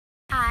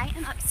I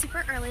am up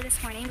super early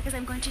this morning because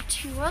I'm going to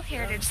two World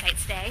Heritage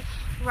sites today,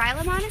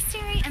 Rila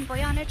Monastery and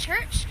Boyana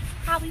Church.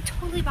 Probably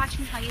totally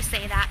botching how you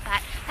say that,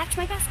 but that's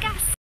my best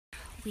guess.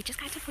 We just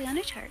got to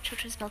Boyana Church,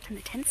 which was built in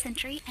the 10th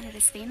century, and it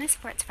is famous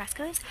for its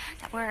frescoes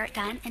that were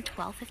done in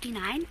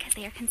 1259 because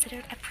they are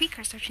considered a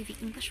precursor to the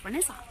English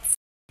Renaissance.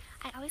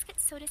 I always get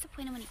so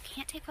disappointed when you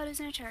can't take photos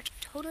in a church.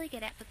 Totally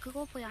get it, but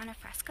Google Boyana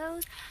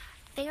frescoes.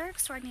 They are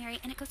extraordinary,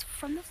 and it goes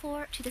from the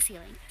floor to the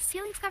ceiling.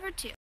 Ceiling's covered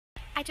too.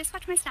 I just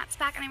watched my snaps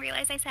back and I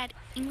realized I said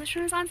English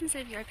Renaissance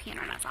instead of European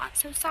Renaissance.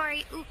 So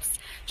sorry, oops,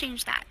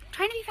 change that.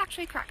 Trying to be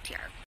factually correct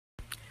here.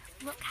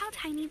 Look how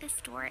tiny this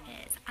door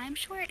is. I'm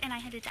short and I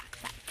had a duck,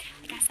 but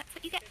I guess that's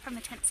what you get from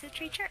a 10th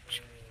century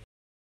church.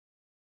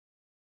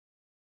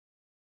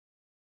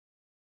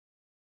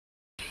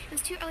 It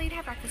was too early to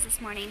have breakfast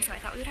this morning, so I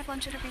thought we would have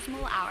lunch at a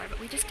reasonable hour, but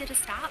we just did a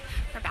stop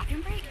for a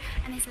bathroom break,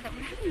 and they said that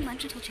we're not having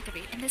lunch until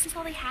 2:30, and this is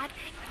all they had.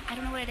 I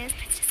don't know what it is,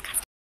 but it's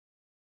disgusting.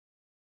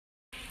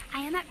 I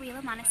am at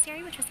Rila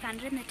Monastery, which was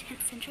founded in the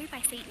 10th century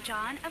by St.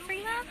 John of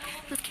Rila,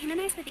 who was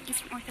canonized by the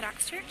Eastern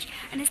Orthodox Church,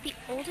 and is the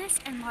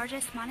oldest and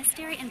largest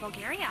monastery in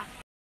Bulgaria.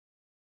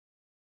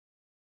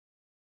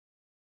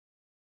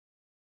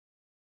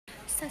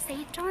 So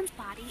St. John's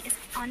body is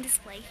on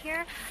display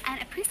here, and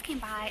a priest came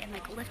by and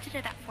lifted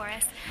it up for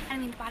us. And I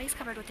mean, the body's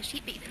covered with a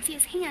sheet, but you can see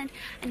his hand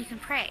and you can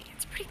pray.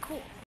 It's pretty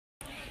cool.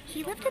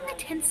 He lived in the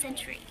 10th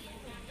century.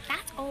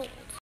 That's old.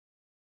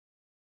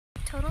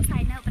 Total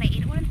side note, but I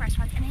ate at one of the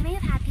restaurants, and they may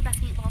have had the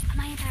best meatballs of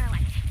my entire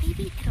life. They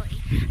beat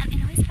Italy. And I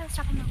know I said I was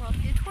stopping the World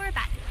Food Tour,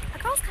 but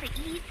a girl's gotta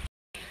eat.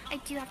 I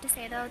do have to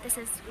say though, this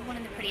is one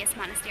of the prettiest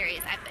monasteries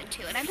I've been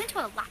to, and I've been to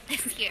a lot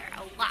this year,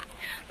 a lot.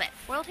 But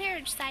World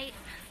Heritage Site,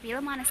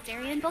 Rila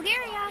Monastery in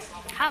Bulgaria,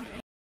 come.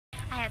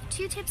 I have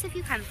two tips if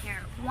you come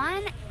here.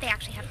 One, they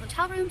actually have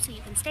hotel rooms so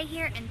you can stay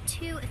here, and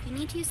two, if you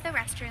need to use the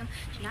restroom,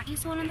 do not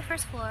use the one on the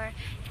first floor.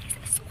 It is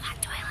a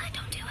squat toilet,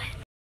 don't do it.